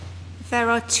There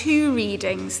are two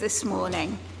readings this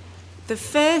morning. The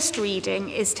first reading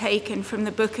is taken from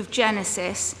the book of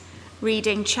Genesis,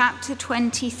 reading chapter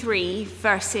 23,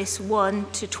 verses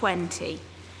 1 to 20.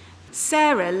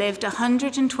 Sarah lived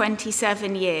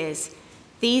 127 years.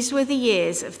 These were the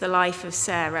years of the life of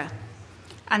Sarah.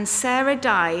 And Sarah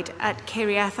died at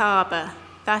Kiriath Arba,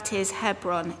 that is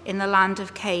Hebron, in the land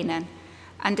of Canaan.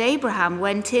 And Abraham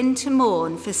went in to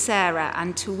mourn for Sarah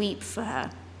and to weep for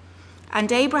her.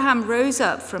 And Abraham rose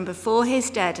up from before his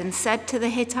dead and said to the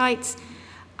Hittites,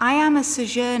 I am a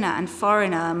sojourner and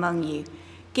foreigner among you.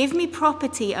 Give me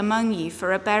property among you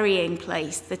for a burying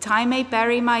place, that I may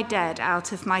bury my dead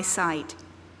out of my sight.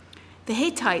 The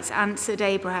Hittites answered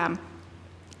Abraham,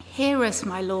 Hear us,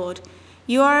 my lord.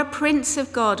 You are a prince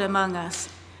of God among us.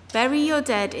 Bury your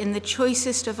dead in the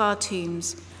choicest of our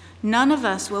tombs. None of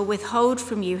us will withhold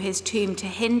from you his tomb to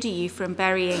hinder you from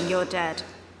burying your dead.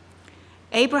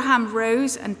 Abraham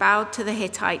rose and bowed to the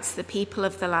Hittites, the people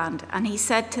of the land, and he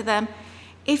said to them,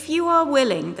 If you are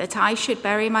willing that I should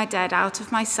bury my dead out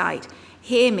of my sight,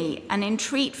 hear me and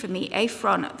entreat for me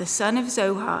Ephron, the son of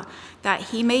Zohar, that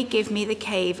he may give me the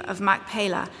cave of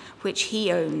Machpelah, which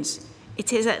he owns.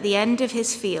 It is at the end of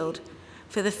his field.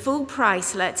 For the full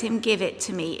price let him give it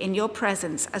to me in your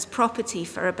presence as property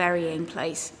for a burying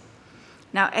place.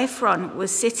 Now Ephron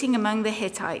was sitting among the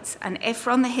Hittites, and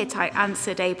Ephron the Hittite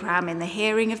answered Abraham in the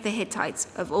hearing of the Hittites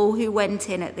of all who went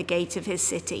in at the gate of his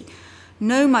city,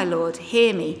 No, my lord,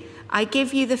 hear me. I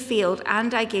give you the field,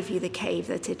 and I give you the cave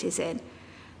that it is in.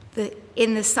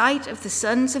 In the sight of the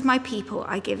sons of my people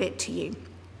I give it to you.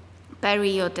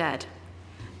 Bury your dead.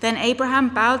 Then Abraham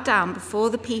bowed down before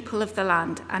the people of the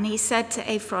land, and he said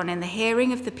to Ephron in the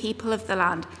hearing of the people of the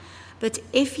land, But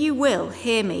if you will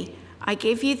hear me, I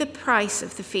give you the price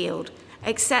of the field.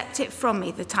 Accept it from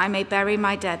me, that I may bury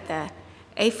my dead there.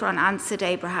 Ephron answered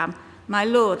Abraham, My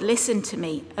lord, listen to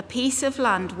me. A piece of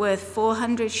land worth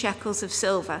 400 shekels of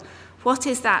silver. What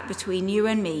is that between you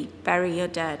and me? Bury your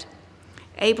dead.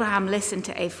 Abraham listened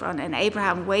to Ephron, and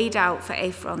Abraham weighed out for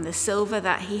Ephron the silver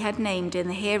that he had named in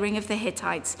the hearing of the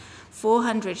Hittites,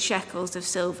 400 shekels of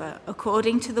silver,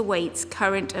 according to the weights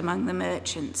current among the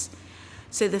merchants.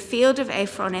 So the field of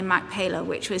Ephron in Machpelah,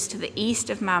 which was to the east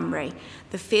of Mamre,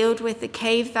 the field with the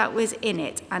cave that was in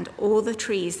it, and all the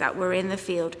trees that were in the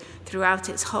field throughout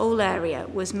its whole area,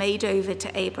 was made over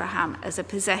to Abraham as a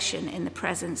possession in the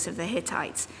presence of the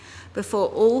Hittites, before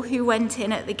all who went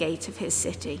in at the gate of his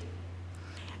city.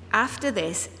 After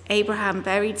this, Abraham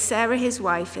buried Sarah his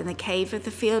wife in the cave of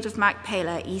the field of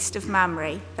Machpelah east of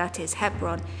Mamre, that is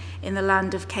Hebron, in the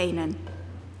land of Canaan.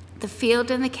 The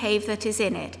field and the cave that is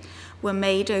in it were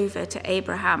made over to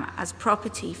Abraham as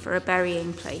property for a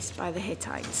burying place by the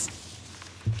Hittites.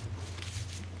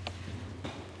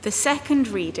 The second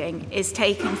reading is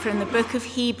taken from the book of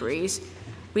Hebrews,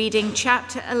 reading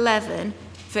chapter 11,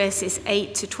 verses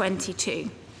 8 to 22.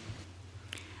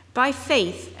 By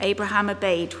faith, Abraham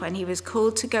obeyed when he was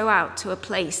called to go out to a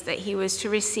place that he was to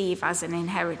receive as an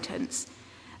inheritance.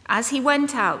 As he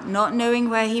went out, not knowing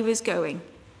where he was going,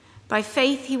 by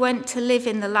faith he went to live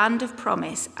in the land of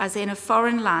promise, as in a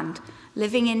foreign land,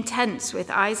 living in tents with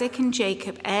Isaac and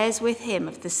Jacob, heirs with him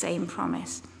of the same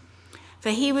promise.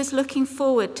 For he was looking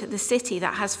forward to the city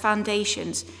that has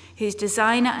foundations, whose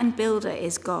designer and builder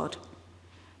is God.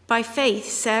 By faith,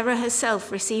 Sarah herself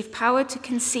received power to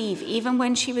conceive even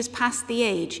when she was past the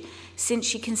age, since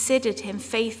she considered him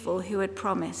faithful who had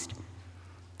promised.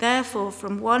 Therefore,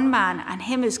 from one man, and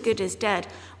him as good as dead,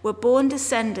 were born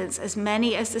descendants as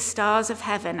many as the stars of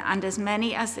heaven and as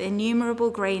many as the innumerable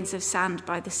grains of sand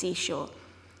by the seashore.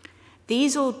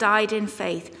 These all died in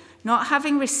faith, not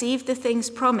having received the things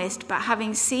promised, but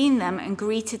having seen them and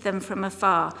greeted them from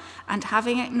afar, and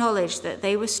having acknowledged that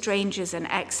they were strangers and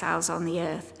exiles on the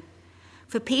earth.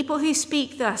 For people who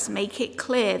speak thus make it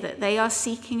clear that they are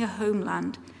seeking a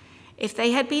homeland. If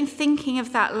they had been thinking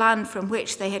of that land from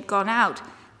which they had gone out,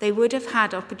 they would have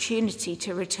had opportunity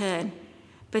to return.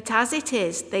 But as it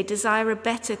is, they desire a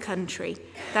better country,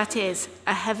 that is,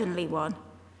 a heavenly one.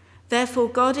 Therefore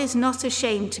God is not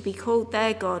ashamed to be called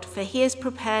their God, for he has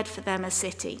prepared for them a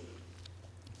city.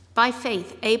 By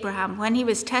faith, Abraham, when he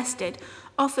was tested,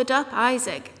 offered up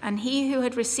Isaac, and he who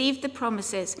had received the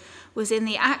promises was in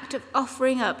the act of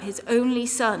offering up his only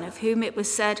son, of whom it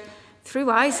was said,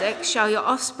 Through Isaac shall your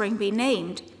offspring be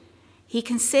named. He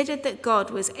considered that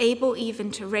God was able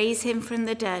even to raise him from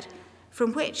the dead,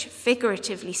 from which,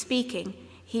 figuratively speaking,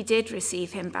 he did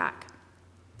receive him back.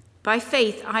 By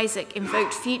faith, Isaac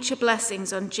invoked future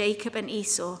blessings on Jacob and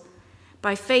Esau.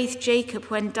 By faith, Jacob,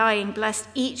 when dying, blessed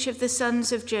each of the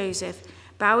sons of Joseph,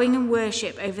 bowing in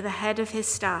worship over the head of his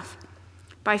staff.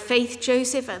 By faith,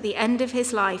 Joseph, at the end of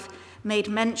his life, made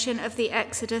mention of the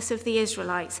exodus of the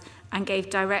Israelites and gave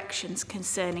directions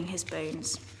concerning his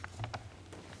bones.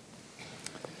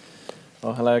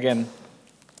 Well, hello again.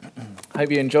 I hope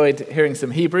you enjoyed hearing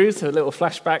some Hebrews, a little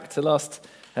flashback to last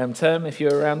term if you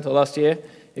were around, or last year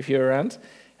if you were around.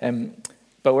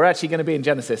 But we're actually going to be in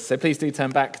Genesis, so please do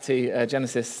turn back to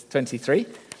Genesis 23.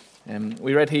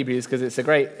 We read Hebrews because it's a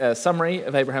great summary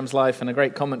of Abraham's life and a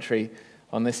great commentary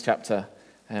on this chapter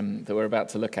that we're about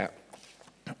to look at.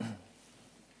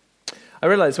 I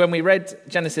realised when we read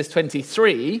Genesis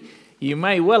 23, you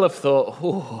may well have thought,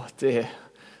 oh dear,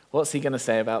 what's he going to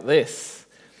say about this?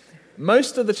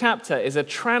 Most of the chapter is a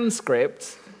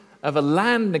transcript of a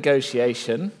land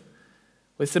negotiation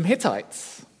with some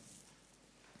Hittites.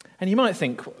 And you might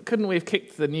think, couldn't we have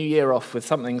kicked the new year off with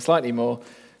something slightly more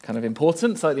kind of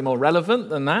important, slightly more relevant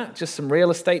than that? Just some real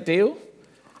estate deal?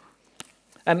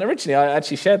 And originally, I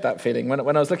actually shared that feeling. When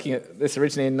I was looking at this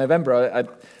originally in November,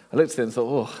 I looked at it and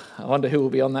thought, oh, I wonder who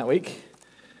will be on that week.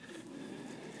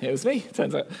 It was me,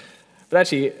 turns out. But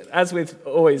actually, as with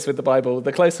always with the Bible,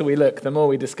 the closer we look, the more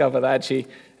we discover that actually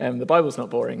the Bible's not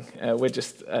boring. We're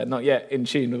just not yet in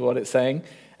tune with what it's saying.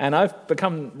 And I've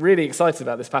become really excited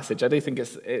about this passage. I do think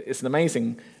it's an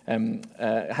amazing,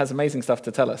 it has amazing stuff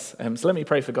to tell us. So let me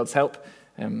pray for God's help,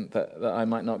 that I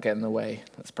might not get in the way.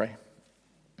 Let's pray.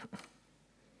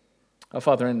 Our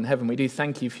Father in heaven, we do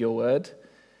thank you for your word.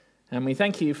 And we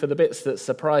thank you for the bits that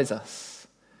surprise us,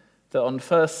 that on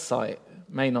first sight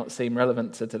may not seem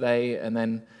relevant to today, and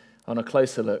then on a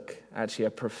closer look, actually are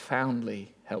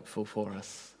profoundly helpful for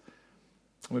us.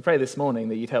 And we pray this morning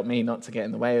that you'd help me not to get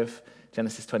in the way of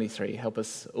Genesis 23. Help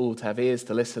us all to have ears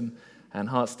to listen and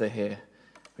hearts to hear.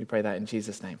 We pray that in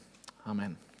Jesus' name.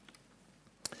 Amen.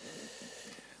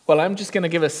 Well, I'm just going to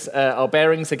give us our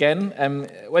bearings again.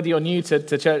 Whether you're new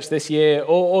to church this year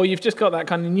or you've just got that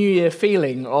kind of New Year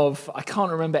feeling of, I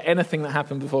can't remember anything that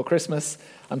happened before Christmas.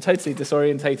 I'm totally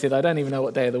disorientated. I don't even know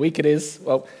what day of the week it is.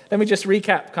 Well, let me just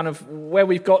recap kind of where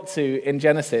we've got to in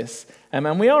Genesis.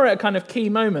 And we are at a kind of key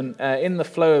moment in the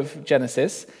flow of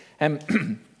Genesis.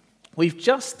 We've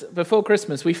just, before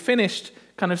Christmas, we finished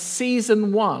kind of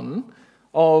season 1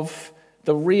 of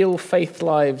the real faith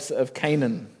lives of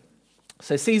Canaan.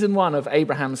 So season 1 of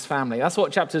Abraham's family. That's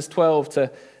what chapters 12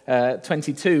 to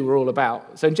 22 were all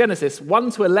about. So in Genesis, 1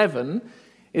 to 11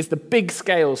 is the big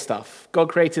scale stuff. God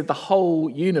created the whole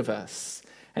universe,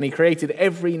 and he created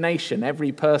every nation,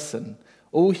 every person.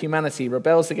 All humanity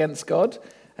rebels against God.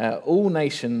 All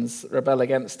nations rebel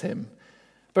against him.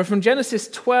 But from Genesis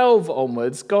 12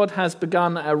 onwards, God has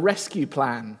begun a rescue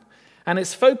plan. And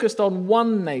it's focused on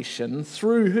one nation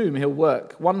through whom he'll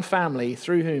work, one family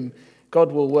through whom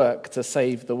God will work to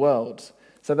save the world.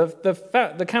 So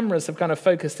the cameras have kind of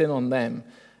focused in on them.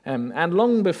 And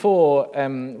long before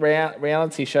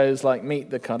reality shows like Meet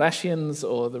the Kardashians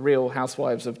or The Real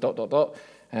Housewives of ...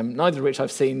 neither of which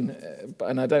I've seen,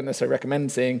 and I don't necessarily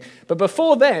recommend seeing, but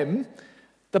before them,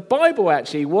 the Bible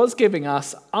actually was giving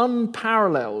us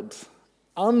unparalleled,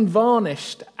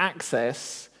 unvarnished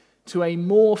access to a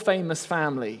more famous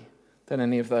family than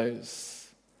any of those.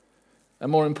 A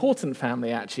more important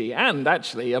family, actually, and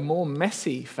actually a more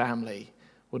messy family,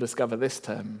 we'll discover this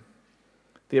term.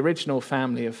 The original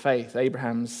family of faith,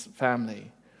 Abraham's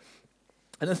family.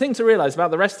 And the thing to realize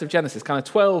about the rest of Genesis, kind of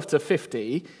 12 to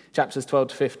 50, chapters 12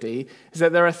 to 50, is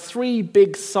that there are 3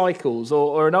 big cycles,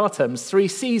 or in our terms, 3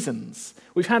 seasons.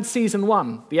 We've had season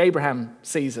 1, the Abraham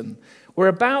season. We're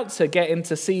about to get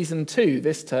into season 2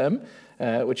 this term,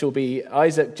 which will be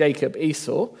Isaac, Jacob,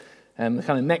 Esau. The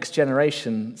kind of next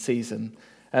generation season.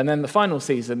 And then the final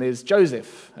season is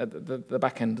Joseph at the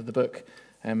back end of the book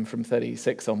from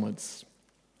 36 onwards.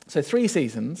 So 3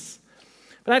 seasons.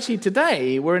 But actually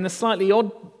today we're in a slightly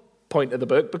odd point of the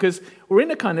book because we're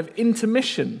in a kind of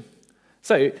intermission.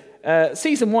 So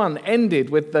season 1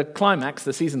 ended with the climax,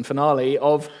 the season finale,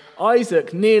 of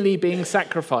Isaac nearly being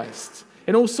sacrificed.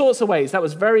 In all sorts of ways, that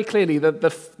was very clearly the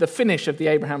finish of the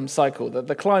Abraham cycle,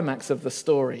 the climax of the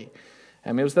story.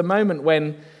 It was the moment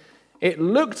when it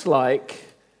looked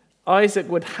like Isaac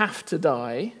would have to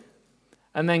die,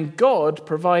 and then God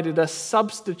provided a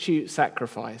substitute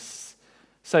sacrifice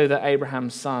so that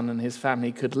Abraham's son and his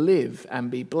family could live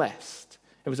and be blessed.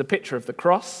 It was a picture of the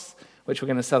cross, which we're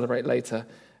going to celebrate later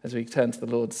as we turn to the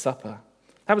Lord's Supper.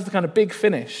 That was the kind of big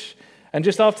finish. And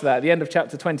just after that, at the end of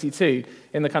chapter 22,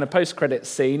 in the kind of post-credits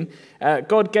scene,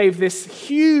 God gave this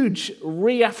huge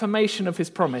reaffirmation of his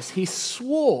promise. He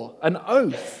swore an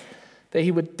oath that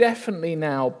he would definitely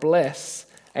now bless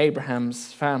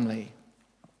Abraham's family.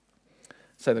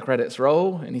 So the credits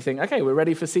roll, and you think, okay, we're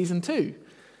ready for season 2.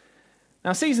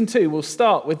 Now, season 2 will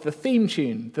start with the theme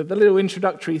tune, the little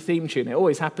introductory theme tune. It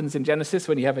always happens in Genesis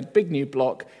when you have a big new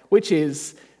block, which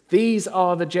is, "These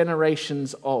are the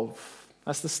generations of."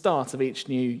 That's the start of each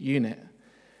new unit.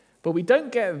 But we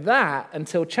don't get that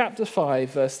until chapter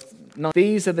 5, verse 9.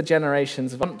 These are the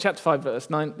generations of, chapter 5, verse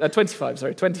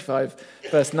 25,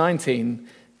 verse 19.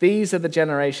 These are the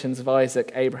generations of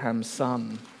Isaac, Abraham's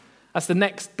son. That's the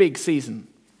next big season.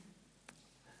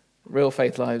 Real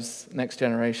Faith Lives, next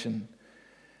generation.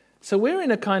 So we're in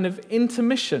a kind of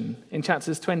intermission in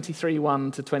chapters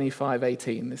 23:1 to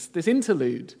 25:18, this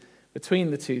interlude between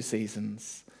the two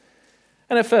seasons.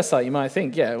 And at first sight, you might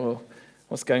think, yeah, well,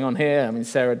 what's going on here? I mean,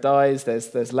 Sarah dies,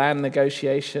 there's land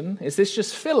negotiation. Is this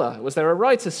just filler? Was there a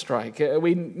writer's strike? Are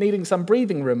we needing some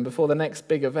breathing room before the next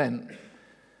big event?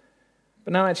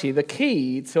 But no, actually, the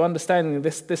key to understanding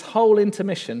this whole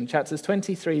intermission, chapters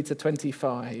 23 to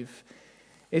 25,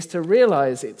 is to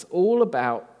realize it's all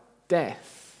about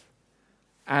death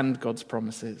and God's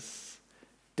promises.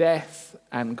 Death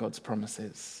and God's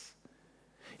promises.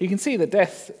 You can see that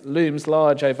death looms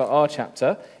large over our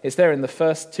chapter. It's there in the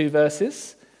first 2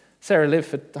 verses. Sarah lived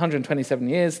for 127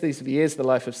 years. These are the years of the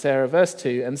life of Sarah. Verse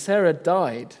 2, "And Sarah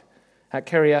died at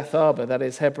Kiriath Arba," that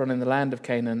is Hebron in the land of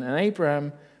Canaan, "and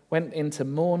Abraham went in to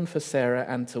mourn for Sarah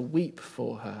and to weep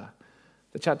for her."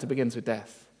 The chapter begins with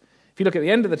death. If you look at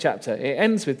the end of the chapter, it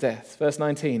ends with death. Verse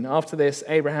 19, "After this,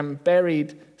 Abraham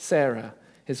buried Sarah,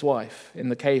 his wife, in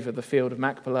the cave of the field of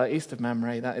Machpelah, east of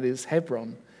Mamre," that is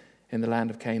Hebron, in the land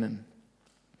of Canaan.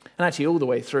 And actually, all the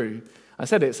way through, I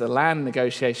said it's a land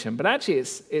negotiation, but actually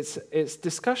it's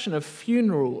discussion of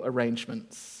funeral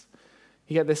arrangements.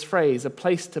 You get this phrase, "a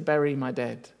place to bury my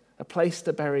dead," a place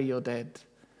to bury your dead.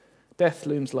 Death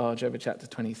looms large over chapter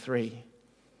 23.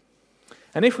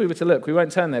 And if we were to look, we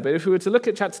won't turn there, but if we were to look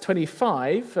at chapter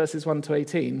 25, verses 1 to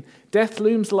 18, death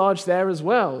looms large there as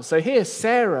well. So here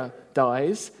Sarah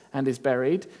dies and is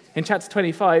buried. In chapter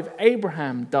 25,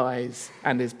 Abraham dies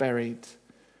and is buried.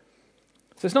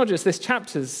 So it's not just this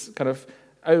chapter's kind of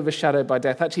overshadowed by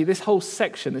death. Actually, this whole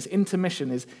section, this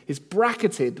intermission, is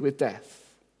bracketed with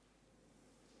death.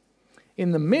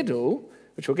 In the middle,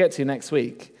 which we'll get to next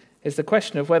week, is the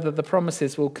question of whether the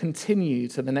promises will continue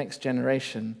to the next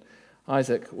generation.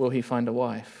 Isaac, will he find a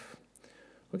wife?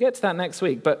 We'll get to that next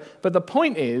week. But the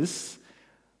point is,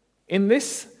 in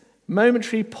this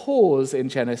momentary pause in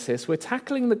Genesis, we're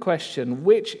tackling the question,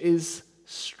 which is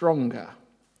stronger?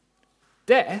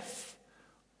 Death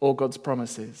or God's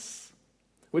promises?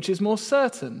 Which is more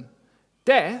certain?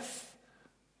 Death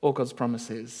or God's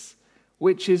promises?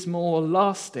 Which is more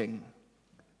lasting?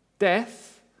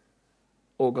 Death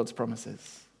or God's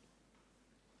promises?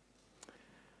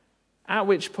 At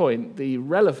which point, the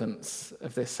relevance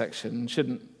of this section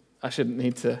I shouldn't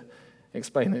need to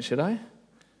explain it, should I?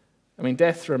 I mean,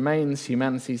 death remains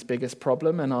humanity's biggest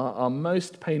problem and our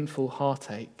most painful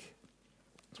heartache.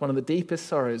 It's one of the deepest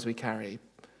sorrows we carry,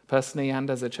 personally and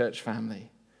as a church family.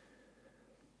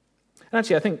 And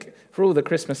actually, I think for all the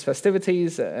Christmas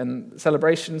festivities and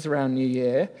celebrations around New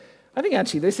Year, I think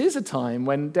actually this is a time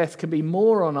when death can be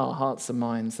more on our hearts and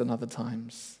minds than other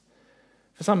times.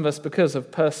 For some of us, because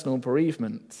of personal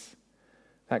bereavement,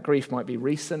 that grief might be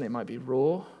recent, it might be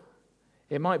raw,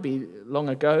 it might be long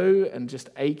ago and just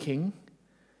aching,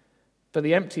 but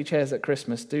the empty chairs at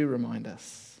Christmas do remind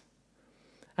us.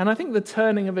 And I think the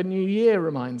turning of a new year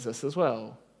reminds us as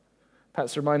well.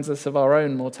 Perhaps reminds us of our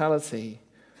own mortality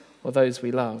or those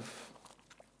we love.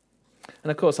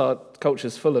 And of course, our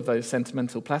culture's full of those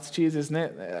sentimental platitudes, isn't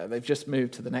it? They've just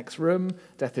moved to the next room,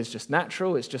 death is just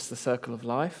natural, it's just the circle of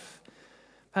life.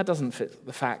 That doesn't fit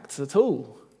the facts at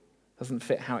all. It doesn't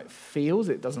fit how it feels.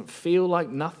 It doesn't feel like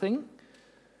nothing.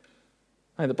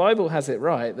 No, the Bible has it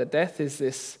right that death is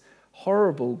this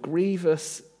horrible,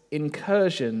 grievous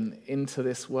incursion into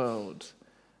this world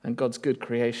and God's good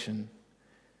creation.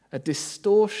 A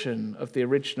distortion of the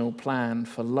original plan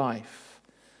for life.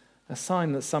 A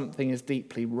sign that something is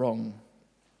deeply wrong.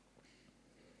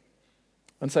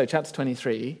 And so, chapter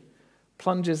 23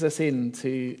 plunges us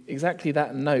into exactly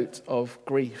that note of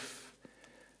grief.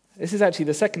 This is actually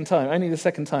the second time, only the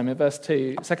second time in verse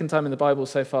 2, second time in the Bible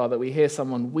so far that we hear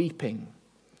someone weeping.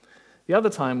 The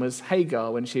other time was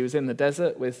Hagar when she was in the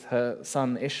desert with her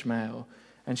son Ishmael,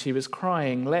 and she was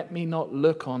crying, "Let me not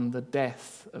look on the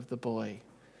death of the boy."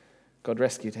 God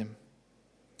rescued him.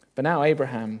 But now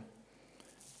Abraham,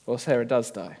 or Sarah does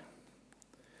die.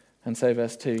 And so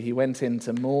verse 2, he went in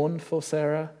to mourn for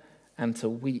Sarah and to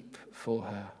weep for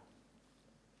her.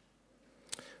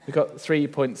 We've got 3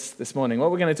 points this morning.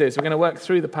 What we're going to do is we're going to work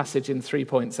through the passage in 3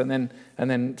 points and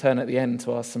then turn at the end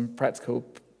to ask some practical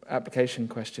application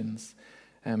questions.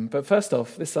 But first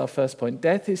off, this is our first point.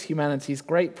 Death is humanity's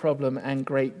great problem and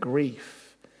great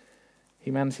grief.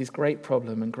 Humanity's great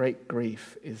problem and great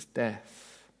grief is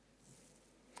death.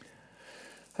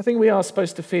 I think we are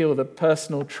supposed to feel the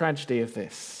personal tragedy of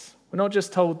this. We're not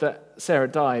just told that Sarah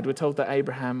died, we're told that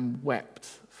Abraham wept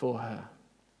for her.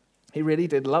 He really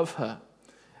did love her.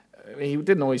 He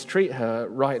didn't always treat her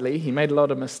rightly. He made a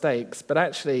lot of mistakes, but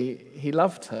actually he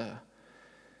loved her.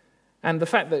 And the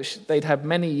fact that they'd had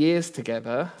many years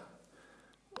together,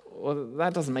 well,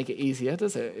 that doesn't make it easier,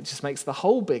 does it? It just makes the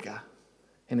hole bigger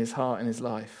in his heart and his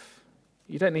life.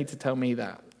 You don't need to tell me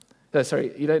that.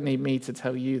 You don't need me to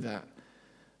tell you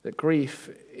that grief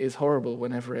is horrible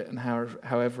whenever it and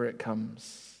however it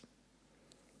comes.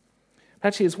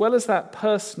 Actually, as well as that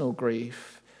personal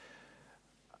grief,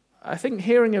 I think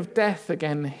hearing of death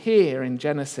again here in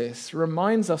Genesis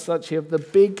reminds us actually of the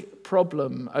big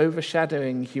problem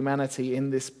overshadowing humanity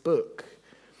in this book.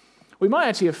 We might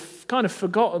actually have kind of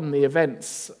forgotten the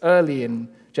events early in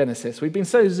Genesis. We've been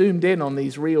so zoomed in on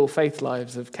these real faith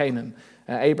lives of Canaan,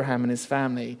 Abraham and his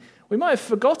family. We might have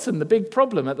forgotten the big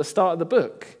problem at the start of the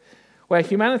book, where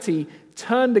humanity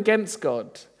turned against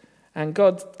God, and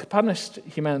God punished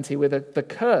humanity with the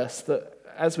curse that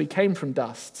as we came from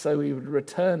dust, so we would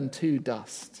return to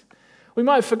dust. We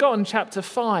might have forgotten chapter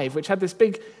 5, which had this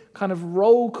big kind of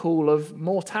roll call of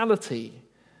mortality,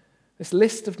 this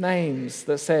list of names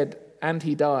that said, and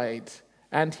he died,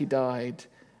 and he died,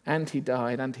 and he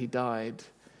died, and he died.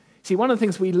 See, one of the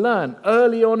things we learn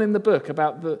early on in the book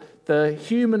about the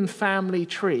human family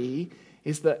tree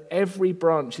is that every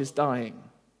branch is dying.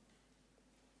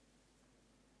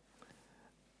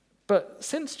 But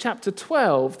since chapter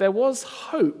 12, there was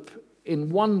hope in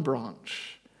one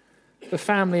branch, the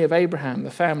family of Abraham,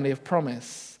 the family of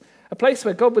promise, a place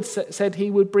where God said he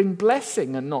would bring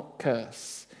blessing and not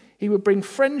curse. He would bring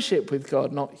friendship with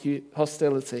God, not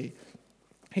hostility.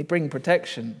 He'd bring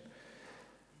protection.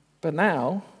 But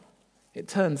now, it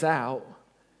turns out,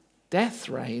 death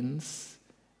reigns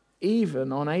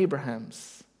even on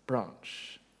Abraham's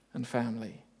branch and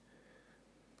family.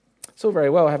 It's all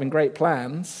very well having great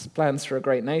plans for a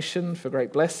great nation, for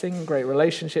great blessing, great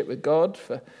relationship with God,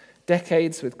 for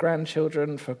decades with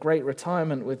grandchildren, for great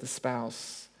retirement with the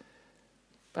spouse.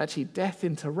 But actually, death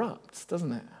interrupts,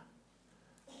 doesn't it?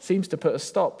 Seems to put a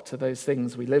stop to those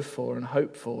things we live for and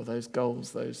hope for, those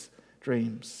goals, those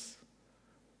dreams.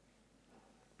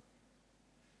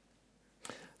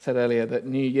 I said earlier that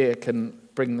New Year can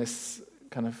bring this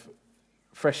kind of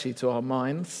freshly to our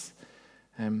minds.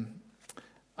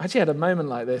 I actually had a moment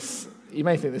like this. You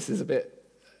may think this is a bit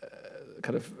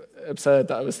kind of absurd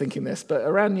that I was thinking this, but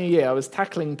around New Year I was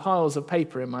tackling piles of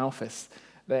paper in my office,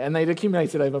 and they'd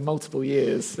accumulated over multiple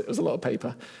years. It was a lot of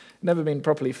paper, never been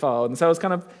properly filed, and so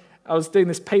I was doing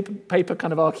this paper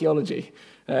kind of archaeology,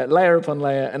 layer upon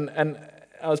layer, and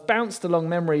I was bounced along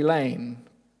memory lane.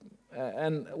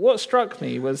 And what struck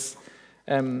me was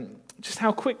just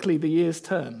how quickly the years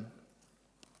turn.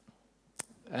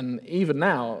 And even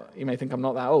now, you may think I'm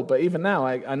not that old, but even now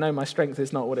I know my strength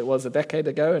is not what it was a decade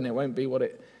ago, and it won't be what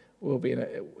it will be.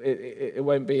 It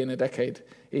won't be in a decade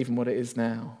even what it is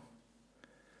now.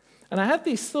 And I had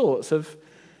these thoughts of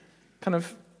kind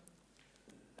of,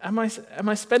 am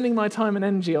I spending my time and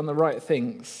energy on the right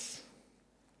things?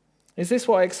 Is this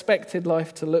what I expected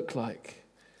life to look like?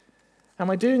 Am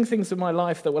I doing things in my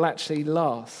life that will actually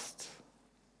last?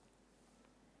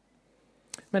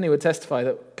 Many would testify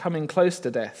that coming close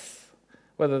to death,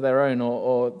 whether their own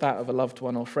or that of a loved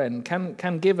one or friend,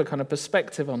 can give a kind of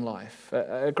perspective on life,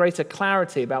 a greater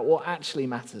clarity about what actually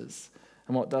matters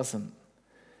and what doesn't.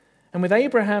 And with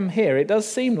Abraham here, it does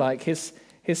seem like his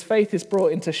faith is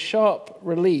brought into sharp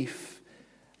relief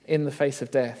in the face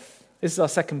of death. This is our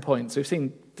second point. So we've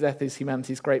seen death is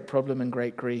humanity's great problem and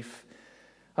great grief.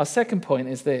 Our second point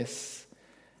is this: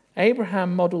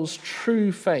 Abraham models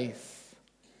true faith,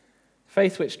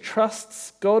 faith which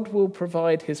trusts God will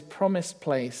provide his promised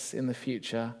place in the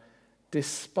future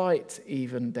despite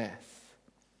even death.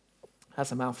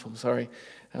 That's a mouthful, sorry.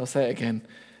 I'll say it again.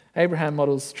 Abraham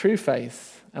models true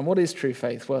faith. And what is true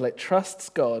faith? Well, it trusts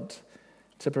God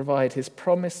to provide his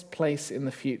promised place in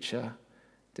the future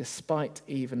despite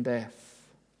even death.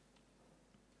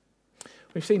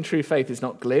 We've seen true faith is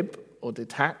not glib or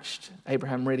detached.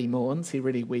 Abraham really mourns, he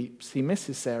really weeps, he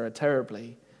misses Sarah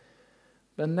terribly.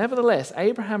 But nevertheless,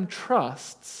 Abraham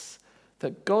trusts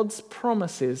that God's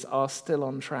promises are still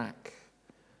on track.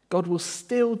 God will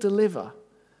still deliver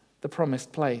the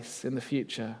promised place in the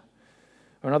future.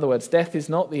 Or in other words, death is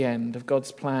not the end of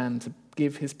God's plan to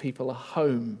give his people a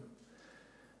home.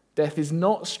 Death is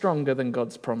not stronger than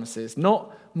God's promises,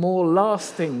 not more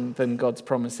lasting than God's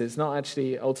promises, not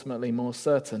actually ultimately more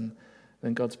certain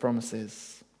than God's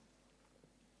promises.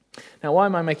 Now, why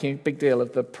am I making a big deal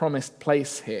of the promised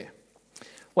place here?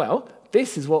 Well,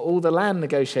 this is what all the land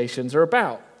negotiations are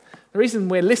about. The reason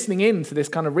we're listening in to this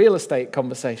kind of real estate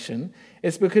conversation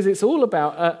is because it's all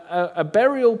about a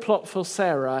burial plot for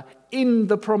Sarah in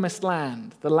the promised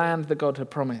land, the land that God had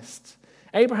promised.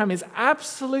 Abraham is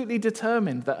absolutely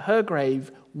determined that her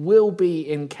grave will be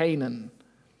in Canaan.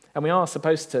 And we are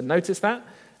supposed to notice that.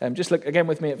 Just look again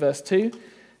with me at verse 2.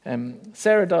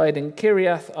 Sarah died in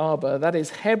Kiriath Arba, that is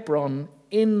Hebron,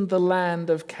 in the land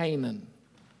of Canaan.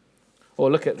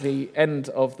 Or look at the end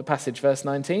of the passage, verse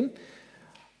 19.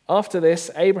 After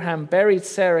this, Abraham buried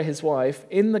Sarah his wife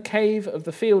in the cave of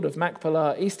the field of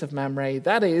Machpelah, east of Mamre,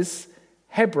 that is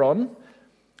Hebron.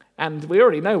 And we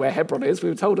already know where Hebron is. We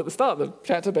were told at the start of the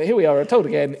chapter, but here we are told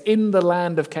again, in the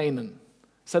land of Canaan,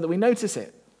 so that we notice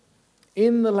it.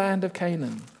 In the land of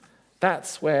Canaan.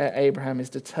 That's where Abraham is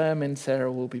determined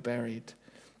Sarah will be buried.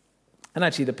 And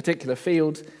actually, the particular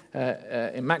field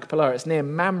in Machpelah, it's near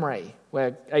Mamre,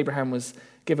 where Abraham was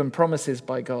given promises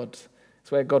by God. It's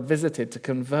where God visited to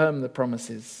confirm the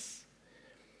promises.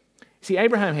 See,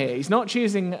 Abraham here, he's not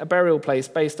choosing a burial place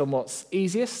based on what's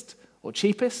easiest or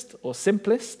cheapest or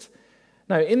simplest.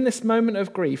 No, in this moment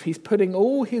of grief, he's putting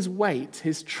all his weight,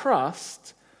 his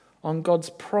trust, on God's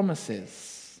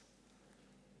promises.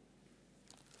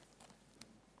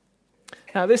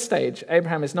 Now, at this stage,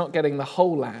 Abraham is not getting the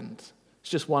whole land. It's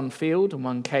just one field and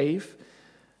one cave.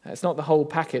 It's not the whole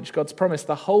package. God's promised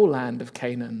the whole land of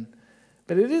Canaan.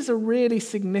 But it is a really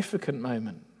significant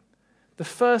moment. The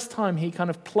first time he kind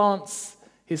of plants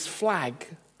his flag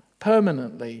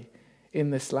permanently in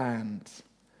this land.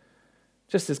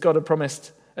 Just as God had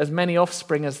promised as many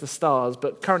offspring as the stars,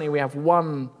 but currently we have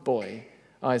one boy,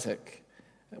 Isaac,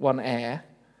 one heir.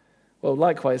 Well,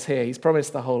 likewise here, he's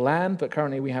promised the whole land, but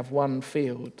currently we have one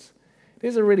field. It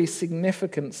is a really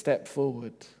significant step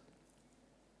forward.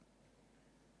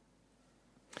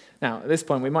 Now, at this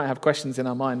point, we might have questions in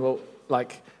our mind. Well,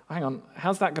 like, hang on,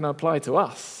 how's that going to apply to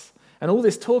us? And all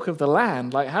this talk of the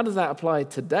land, like, how does that apply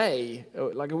today?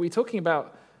 Like, are we talking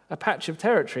about a patch of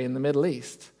territory in the Middle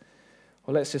East?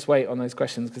 Well, let's just wait on those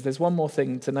questions, because there's one more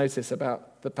thing to notice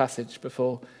about the passage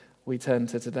before we turn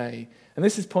to today. And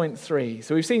this is point 3.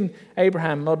 So we've seen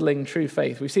Abraham modeling true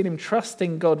faith. We've seen him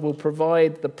trusting God will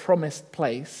provide the promised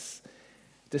place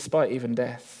despite even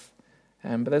death.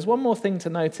 But there's one more thing to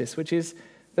notice, which is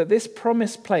that this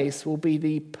promised place will be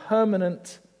the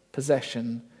permanent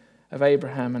possession of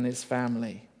Abraham and his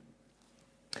family.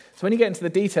 So when you get into the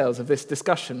details of this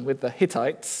discussion with the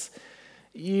Hittites,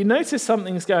 you notice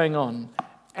something's going on.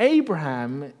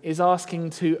 Abraham is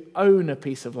asking to own a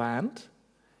piece of land,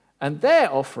 and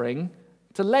they're offering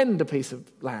to lend a piece of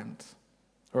land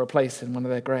or a place in one of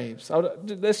their graves.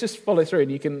 Let's just follow through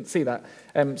and you can see that.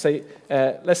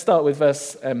 Let's start with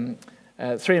verse 3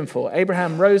 and 4.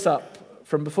 Abraham rose up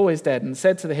from before his dead and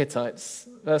said to the Hittites,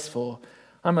 verse 4,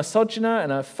 I'm a sojourner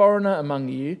and a foreigner among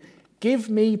you. Give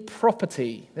me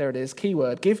property, there it is, key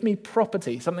word, give me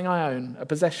property, something I own, a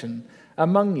possession,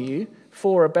 among you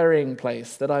for a burying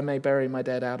place, that I may bury my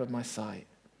dead out of my sight.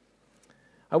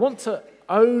 I want to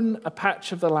own a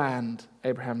patch of the land,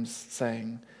 Abraham's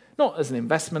saying, not as an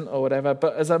investment or whatever,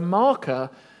 but as a marker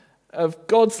of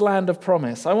God's land of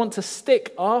promise. I want to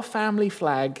stick our family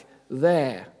flag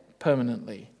there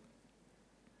permanently.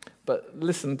 But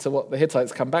listen to what the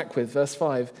Hittites come back with, verse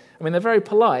 5. I mean, they're very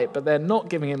polite, but they're not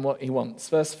giving him what he wants.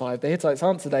 Verse 5, the Hittites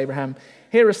answered Abraham,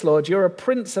 hear us, Lord, you're a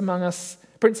prince among us,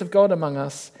 prince of God among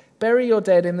us. Bury your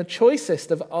dead in the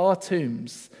choicest of our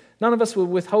tombs. None of us will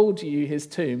withhold you his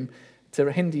tomb to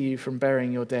hinder you from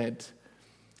burying your dead.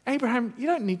 Abraham, you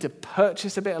don't need to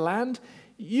purchase a bit of land.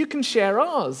 You can share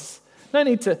ours. No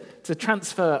need to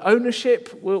transfer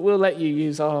ownership. We'll let you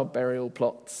use our burial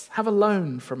plots. Have a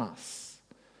loan from us.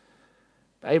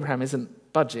 But Abraham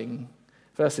isn't budging.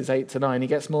 Verses 8 to 9, he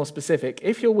gets more specific.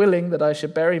 If you're willing that I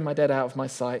should bury my dead out of my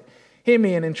sight, hear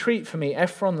me and entreat for me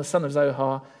Ephron, the son of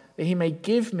Zohar, that he may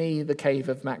give me the cave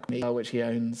of Machpelah, which he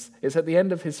owns. It's at the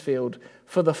end of his field.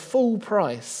 For the full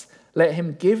price, let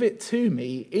him give it to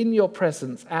me in your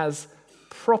presence as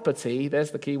property,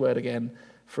 there's the key word again,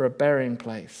 for a burying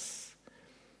place.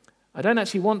 I don't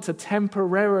actually want to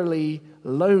temporarily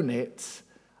loan it.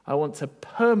 I want to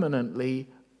permanently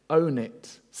own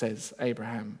it, says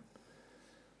Abraham.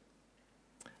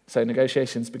 So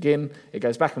negotiations begin. It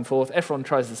goes back and forth. Ephron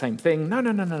tries the same thing. No,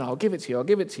 I'll give it to you.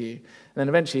 And then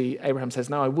eventually Abraham says,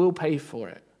 no, I will pay for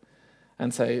it.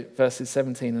 And so verses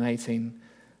 17 and 18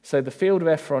 So the field of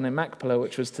Ephron in Machpelah,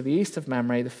 which was to the east of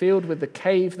Mamre, the field with the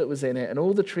cave that was in it, and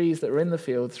all the trees that were in the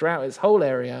field throughout its whole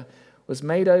area, was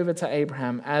made over to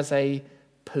Abraham as a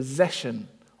possession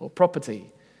or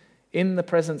property in the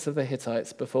presence of the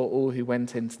Hittites before all who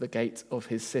went into the gate of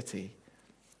his city.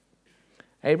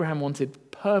 Abraham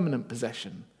wanted permanent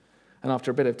possession, and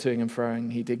after a bit of toing and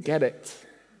froing, he did get it.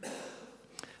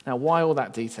 Now, why all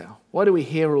that detail? Why do we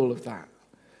hear all of that?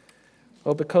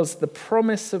 Well, because the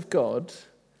promise of God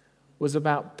was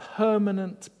about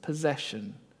permanent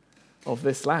possession of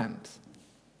this land.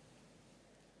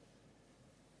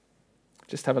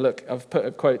 Just have a look. I've put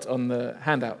a quote on the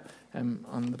handout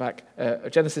on the back.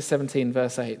 Genesis 17,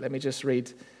 verse 8. Let me just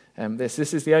read this.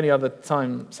 This is the only other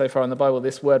time so far in the Bible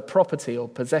this word property or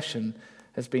possession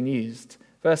has been used.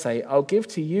 Verse 8, I'll give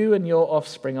to you and your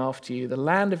offspring after you the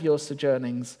land of your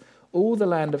sojournings, all the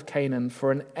land of Canaan,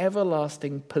 for an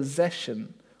everlasting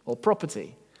possession or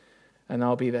property, and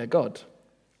I'll be their God.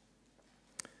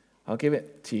 I'll give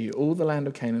it to you, all the land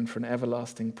of Canaan, for an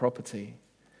everlasting property.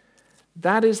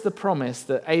 That is the promise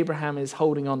that Abraham is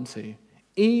holding on to,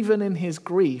 even in his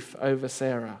grief over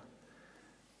Sarah.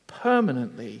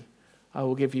 Permanently, I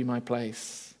will give you my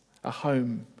place, a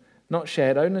home, not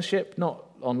shared ownership, not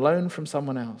on loan from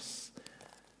someone else.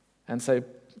 And so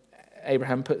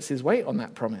Abraham puts his weight on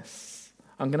that promise.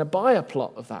 I'm going to buy a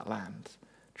plot of that land,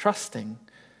 trusting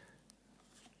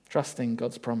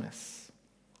God's promise.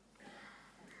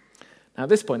 Now at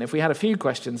this point, if we had a few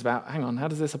questions about, hang on, how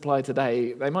does this apply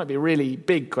today? They might be really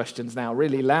big questions now,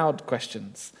 really loud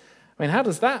questions. I mean, how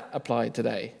does that apply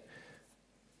today?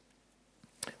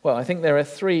 Well, I think there are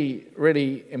three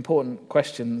really important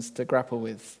questions to grapple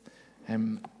with.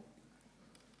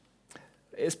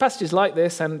 It's passages like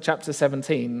this and chapter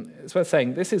 17, it's worth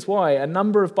saying, this is why a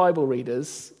number of Bible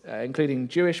readers, including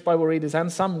Jewish Bible readers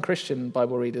and some Christian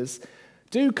Bible readers,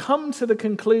 do come to the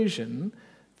conclusion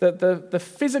that the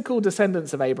physical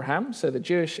descendants of Abraham, so the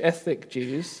Jewish ethnic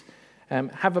Jews,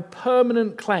 have a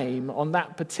permanent claim on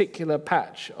that particular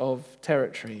patch of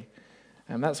territory.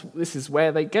 And this is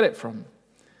where they get it from.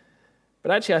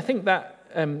 But actually, I think that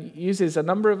uses a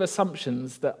number of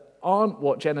assumptions that aren't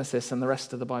what Genesis and the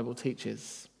rest of the Bible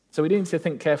teaches. So we need to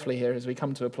think carefully here as we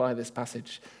come to apply this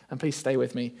passage. And please stay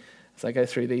with me as I go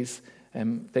through these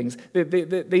things.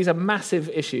 These are massive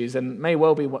issues and may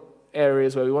well be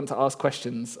areas where we want to ask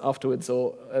questions afterwards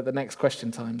or at the next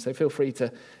question time. So feel free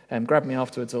to grab me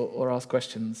afterwards or ask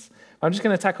questions. I'm just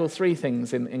going to tackle three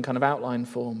things in kind of outline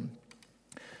form.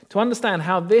 To understand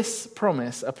how this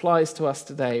promise applies to us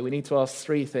today, we need to ask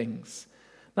three things.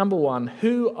 Number one,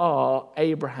 who are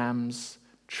Abraham's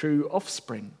true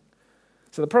offspring?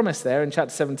 So the promise there in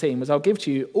chapter 17 was, I'll give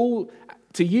to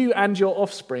you and your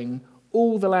offspring,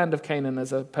 all the land of Canaan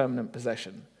as a permanent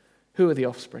possession. Who are the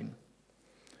offspring?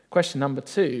 Question number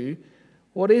two,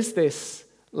 what is this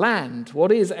land?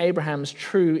 What is Abraham's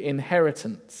true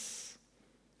inheritance?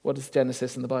 What does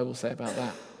Genesis and the Bible say about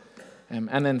that?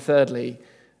 And then thirdly,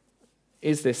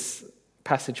 is this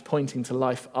passage pointing to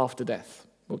life after death?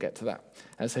 We'll get to that.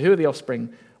 So who are the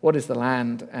offspring? What is the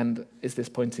land? And is this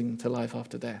pointing to life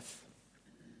after death?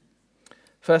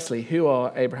 Firstly, who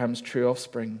are Abraham's true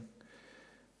offspring?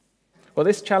 Well,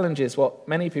 this challenges what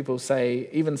many people say,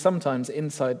 even sometimes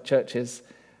inside churches.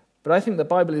 But I think the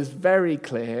Bible is very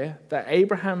clear that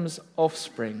Abraham's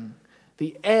offspring,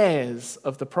 the heirs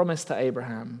of the promise to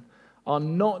Abraham, are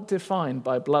not defined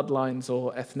by bloodlines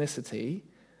or ethnicity,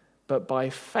 but by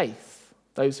faith,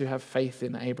 those who have faith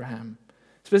in Abraham.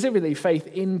 Specifically, faith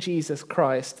in Jesus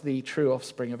Christ, the true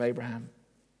offspring of Abraham.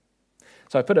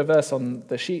 So I put a verse on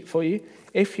the sheet for you.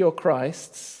 If you're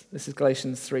Christ's, this is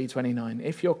Galatians 3:29.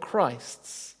 If you're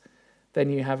Christ's,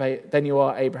 then you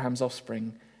are Abraham's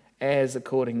offspring, heirs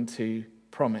according to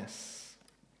promise.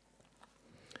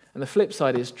 And the flip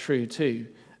side is true too.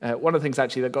 One of the things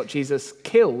actually that got Jesus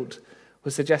killed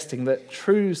was suggesting that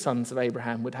true sons of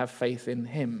Abraham would have faith in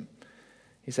him.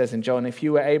 He says in John, if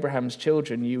you were Abraham's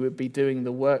children, you would be doing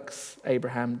the works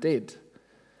Abraham did.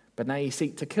 But now you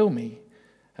seek to kill me,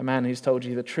 a man who's told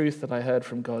you the truth that I heard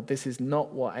from God. This is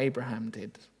not what Abraham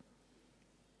did.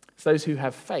 So those who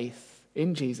have faith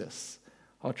in Jesus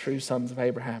are true sons of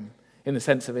Abraham in the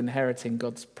sense of inheriting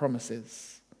God's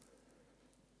promises.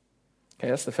 Okay,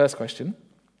 that's the first question.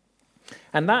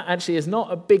 And that actually is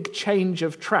not a big change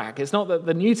of track. It's not that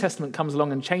the New Testament comes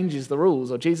along and changes the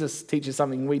rules or Jesus teaches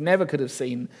something we never could have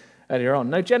seen earlier on.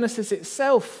 No, Genesis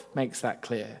itself makes that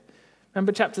clear.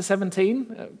 Remember chapter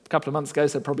 17? A couple of months ago,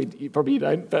 so probably you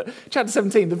don't, but chapter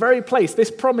 17, the very place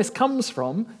this promise comes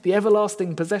from, the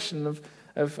everlasting possession of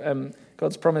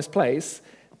God's promised place,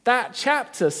 that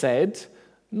chapter said,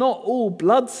 not all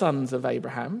blood sons of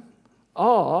Abraham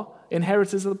are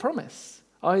inheritors of the promise.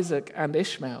 Isaac and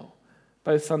Ishmael,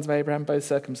 both sons of Abraham, both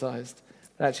circumcised.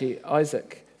 But actually,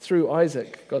 through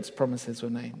Isaac, God's promises were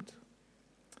named.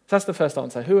 So that's the first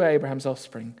answer. Who are Abraham's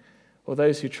offspring? Or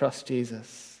those who trust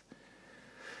Jesus?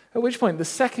 At which point, the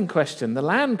second question, the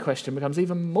land question, becomes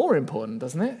even more important,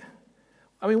 doesn't it?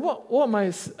 I mean, what am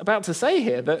I about to say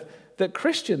here? That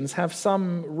Christians have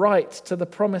some right to the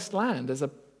promised land as a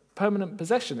permanent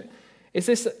possession. Is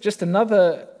this just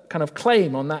another kind of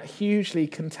claim on that hugely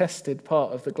contested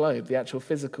part of the globe, the actual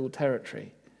physical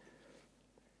territory?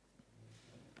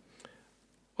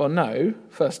 Well, no,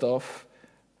 first off,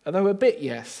 although a bit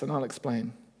yes, and I'll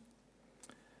explain.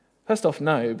 First off,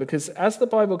 no, because as the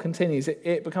Bible continues,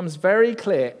 it becomes very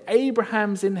clear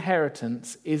Abraham's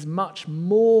inheritance is much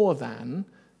more than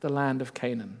the land of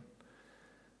Canaan.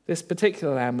 This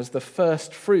particular land was the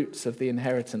first fruits of the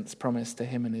inheritance promised to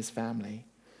him and his family.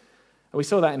 And we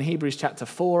saw that in Hebrews chapter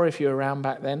 4, if you were around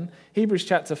back then. Hebrews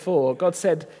chapter 4, God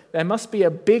said there must be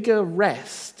a bigger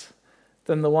rest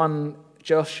than the one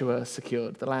Joshua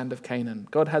secured, the land of Canaan.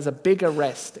 God has a bigger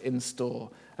rest in store,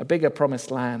 a bigger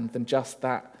promised land than just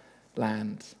that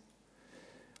land.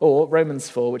 Or Romans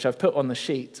 4, which I've put on the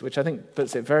sheet, which I think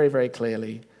puts it very, very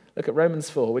clearly. Look at Romans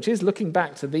 4, which is looking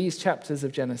back to these chapters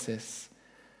of Genesis.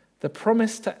 The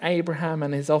promise to Abraham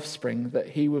and his offspring that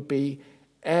he would be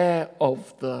heir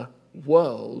of the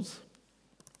world,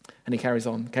 and he carries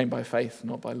on, came by faith,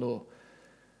 not by law.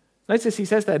 Notice he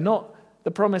says there, not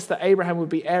the promise that Abraham would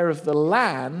be heir of the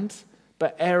land,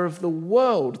 but heir of the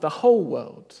world, the whole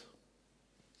world.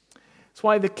 That's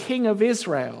why the king of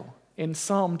Israel in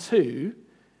Psalm 2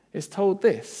 is told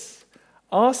this: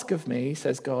 ask of me,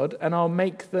 says God, and I'll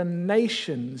make the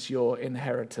nations your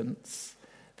inheritance,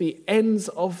 the ends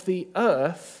of the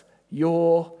earth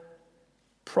your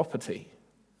property,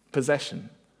 possession.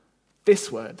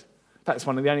 This word, that's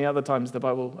one of the only other times the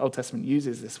Bible, Old Testament,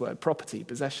 uses this word, property,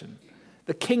 possession.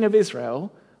 The king of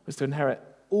Israel was to inherit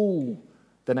all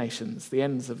the nations, the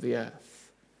ends of the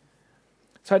earth.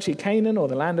 So actually, Canaan, or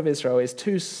the land of Israel, is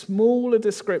too small a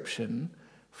description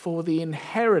for the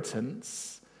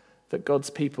inheritance that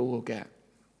God's people will get.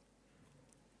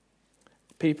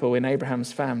 People in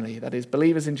Abraham's family, that is,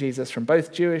 believers in Jesus from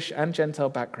both Jewish and Gentile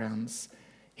backgrounds,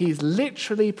 he's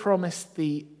literally promised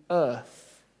the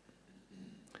earth.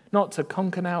 Not to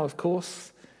conquer now, of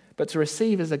course, but to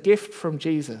receive as a gift from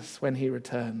Jesus when he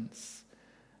returns.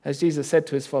 As Jesus said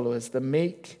to his followers, the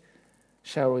meek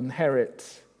shall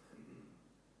inherit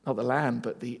not the land,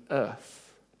 but the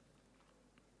earth.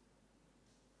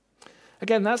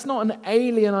 Again, that's not an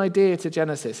alien idea to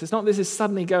Genesis. It's not this is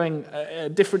suddenly going a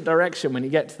different direction when you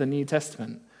get to the New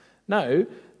Testament. No,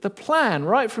 the plan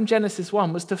right from Genesis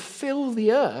 1 was to fill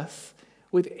the earth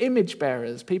with image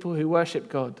bearers, people who worship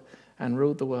God and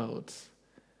ruled the world.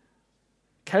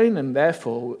 Canaan,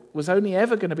 therefore, was only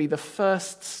ever going to be the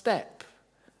first step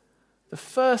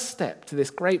to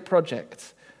this great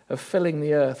project of filling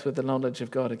the earth with the knowledge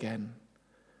of God again.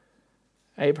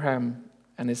 Abraham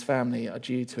and his family are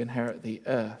due to inherit the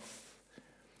earth.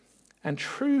 And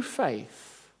true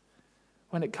faith,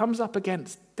 when it comes up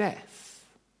against death,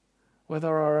 whether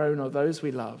our own or those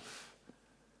we love,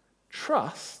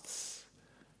 trusts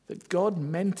that God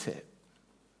meant it.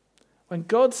 When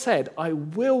God said, I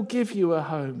will give you a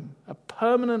home, a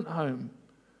permanent home,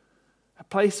 a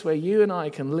place where you and I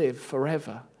can live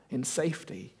forever in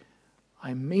safety,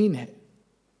 I mean it.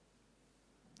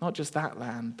 Not just that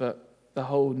land, but the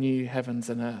whole new heavens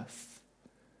and earth,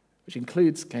 which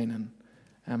includes Canaan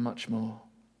and much more.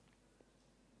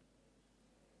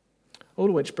 All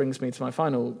of which brings me to my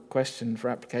final question for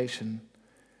application.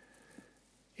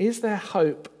 Is there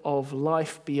hope of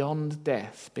life beyond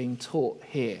death being taught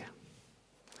here?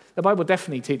 The Bible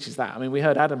definitely teaches that. I mean, we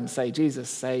heard Jesus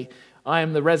say, I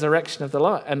am the resurrection of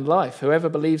and life. Whoever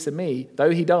believes in me,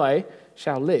 though he die,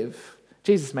 shall live.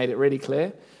 Jesus made it really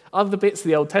clear. Other bits of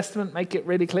the Old Testament make it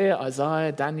really clear.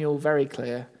 Isaiah, Daniel, very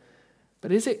clear.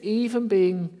 But is it even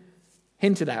being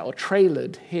hinted at or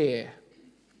trailered here?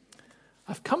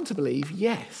 I've come to believe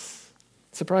yes.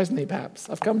 Surprisingly, perhaps.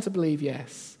 I've come to believe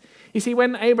yes. You see,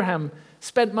 when Abraham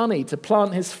spent money to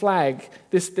plant his flag,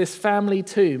 this family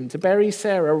tomb, to bury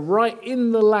Sarah right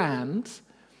in the land,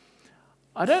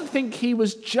 I don't think he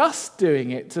was just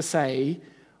doing it to say,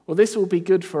 well, this will be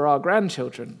good for our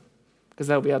grandchildren, because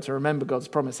they'll be able to remember God's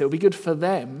promise. It will be good for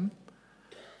them.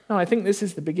 No, I think this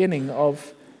is the beginning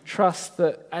of trust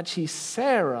that actually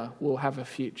Sarah will have a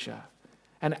future,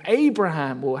 and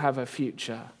Abraham will have a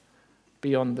future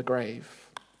beyond the grave.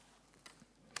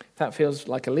 If that feels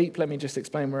like a leap, let me just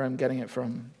explain where I'm getting it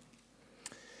from.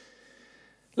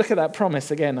 Look at that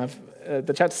promise again.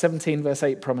 The chapter 17, verse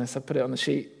 8 promise. I've put it on the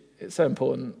sheet. It's so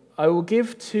important. I will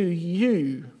give to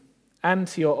you and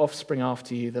to your offspring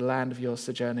after you the land of your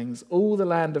sojournings, all the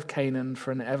land of Canaan for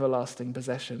an everlasting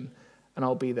possession, and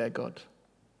I'll be their God.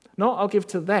 Not I'll give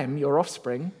to them, your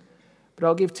offspring, but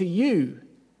I'll give to you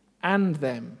and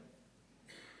them.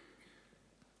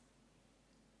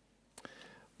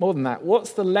 More than that,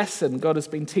 what's the lesson God has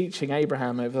been teaching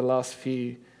Abraham over the last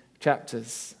few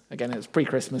chapters? Again, it was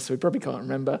pre-Christmas, so we probably can't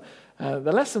remember.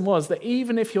 The lesson was that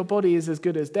even if your body is as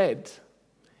good as dead,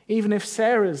 even if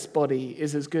Sarah's body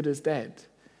is as good as dead,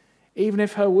 even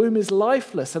if her womb is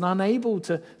lifeless and unable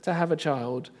to have a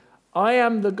child, I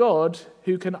am the God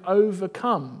who can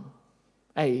overcome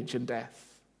age and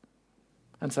death.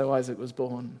 And so Isaac was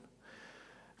born.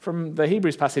 From the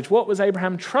Hebrews passage, what was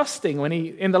Abraham trusting when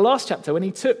in the last chapter, when he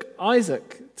took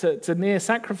Isaac to near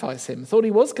sacrifice him, thought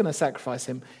he was going to sacrifice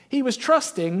him? He was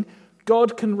trusting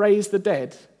God can raise the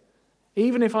dead.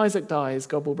 Even if Isaac dies,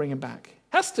 God will bring him back.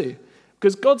 Has to,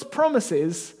 because God's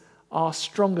promises are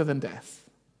stronger than death,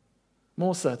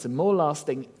 more certain, more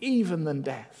lasting, even than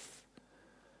death.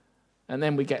 And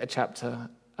then we get a chapter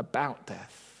about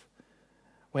death,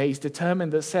 where he's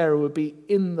determined that Sarah would be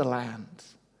in the land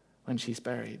when she's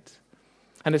buried.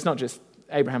 And it's not just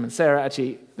Abraham and Sarah.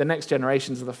 Actually, the next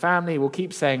generations of the family will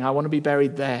keep saying, I want to be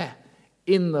buried there,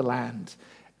 in the land.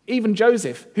 Even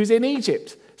Joseph, who's in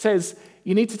Egypt, says,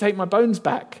 you need to take my bones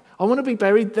back. I want to be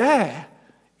buried there,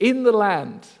 in the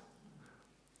land.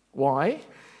 Why?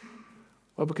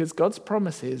 Well, because God's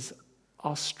promises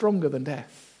are stronger than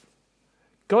death.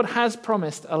 God has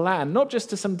promised a land, not just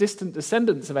to some distant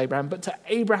descendants of Abraham, but to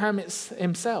Abraham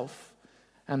himself,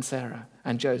 and Sarah,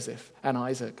 and Joseph, and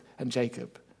Isaac, and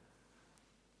Jacob.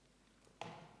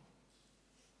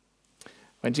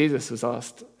 When Jesus was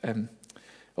asked,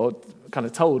 or kind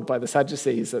of told by the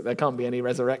Sadducees that there can't be any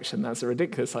resurrection, that's a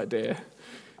ridiculous idea,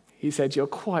 he said, you're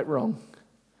quite wrong.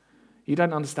 You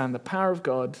don't understand the power of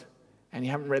God, and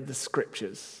you haven't read the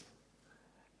scriptures.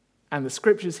 And the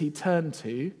scriptures he turned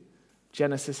to,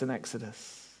 Genesis and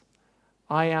Exodus.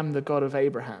 I am the God of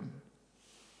Abraham.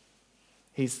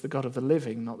 He's the God of the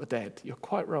living, not the dead. You're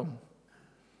quite wrong.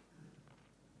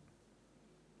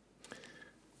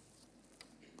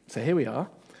 So here we are,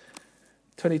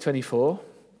 2024.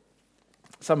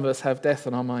 Some of us have death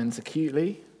on our minds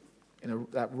acutely, in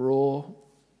that raw,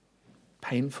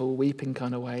 painful, weeping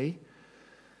kind of way.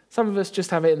 Some of us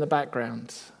just have it in the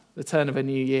background, the turn of a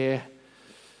new year.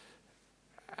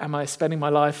 Am I spending my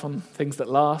life on things that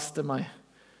last? Am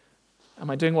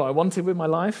I doing what I wanted with my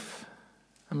life?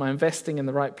 Am I investing in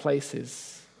the right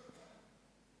places?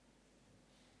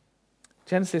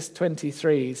 Genesis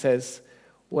 23 says,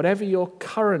 whatever your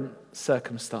current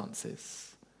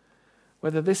circumstances,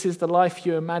 whether this is the life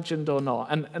you imagined or not.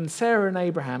 And Sarah and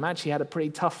Abraham actually had a pretty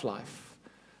tough life.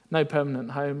 No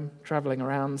permanent home, traveling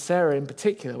around. Sarah in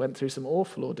particular went through some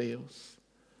awful ordeals.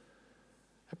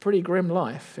 A pretty grim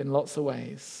life in lots of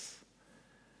ways.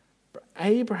 But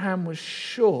Abraham was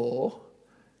sure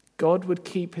God would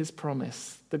keep his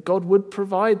promise, that God would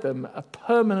provide them a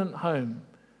permanent home,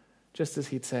 just as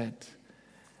he'd said.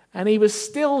 And he was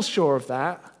still sure of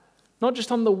that, not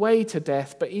just on the way to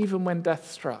death, but even when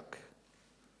death struck.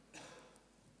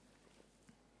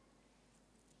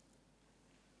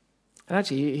 And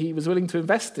actually, he was willing to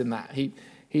invest in that.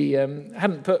 He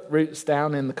hadn't put roots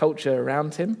down in the culture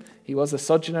around him. He was a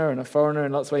sojourner and a foreigner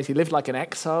in lots of ways. He lived like an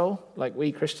exile, like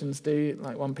we Christians do,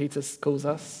 like 1 Peter calls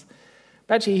us.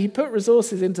 But actually, he put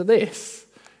resources into this,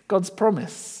 God's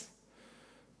promise.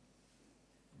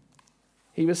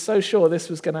 He was so sure this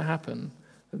was going to happen,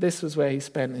 that this was where he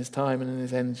spent his time and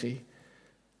his energy.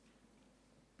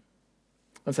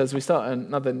 And so as we start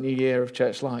another new year of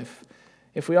church life,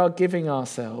 if we are giving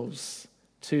ourselves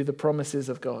to the promises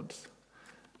of God,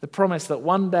 the promise that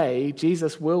one day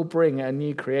Jesus will bring a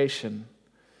new creation.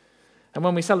 And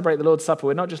when we celebrate the Lord's Supper,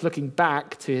 we're not just looking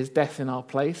back to his death in our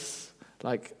place,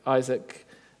 like Isaac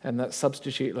and that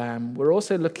substitute lamb. We're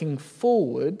also looking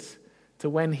forward to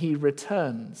when he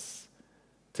returns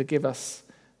to give us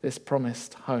this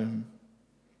promised home.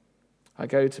 I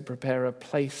go to prepare a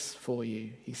place for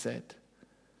you, he said.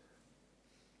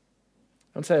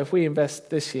 And so if we invest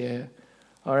this year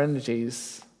our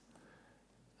energies,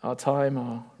 our time,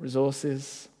 our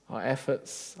resources, our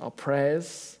efforts, our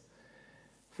prayers,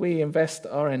 if we invest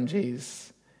our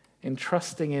energies in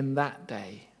trusting in that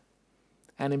day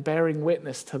and in bearing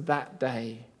witness to that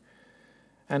day,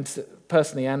 and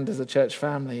personally and as a church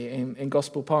family, in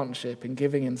gospel partnership, in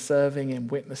giving, in serving, in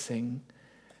witnessing,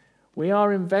 we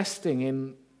are investing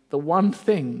in the one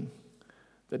thing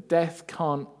that death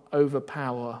can't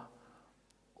overpower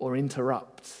or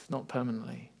interrupt, not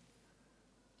permanently.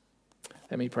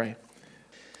 Let me pray.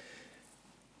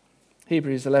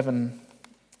 Hebrews 11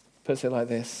 puts it like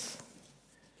this.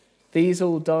 These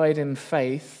all died in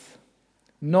faith,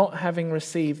 not having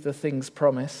received the things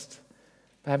promised,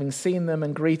 but having seen them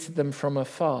and greeted them from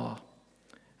afar,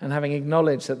 and having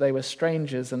acknowledged that they were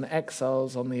strangers and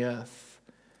exiles on the earth.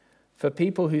 For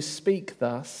people who speak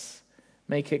thus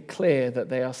make it clear that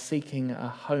they are seeking a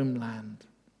homeland.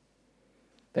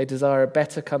 They desire a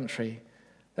better country,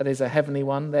 that is a heavenly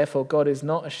one. Therefore God is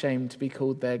not ashamed to be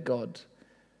called their God,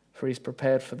 for he's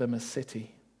prepared for them a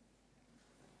city.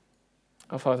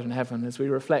 Our Father in heaven, as we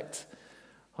reflect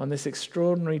on this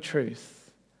extraordinary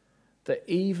truth that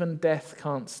even death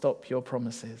can't stop your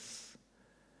promises,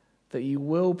 that you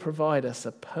will provide us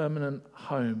a permanent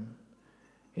home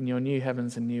in your new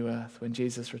heavens and new earth when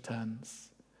Jesus returns.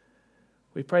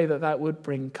 We pray that that would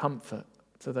bring comfort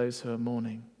to those who are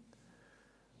mourning.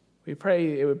 We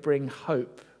pray it would bring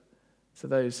hope to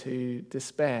those who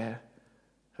despair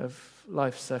of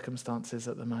life circumstances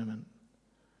at the moment.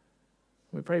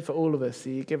 We pray for all of us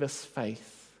that you give us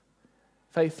faith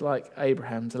like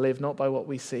Abraham, to live not by what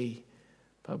we see,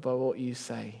 but by what you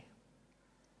say.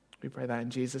 We pray that in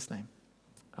Jesus' name.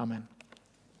 Amen.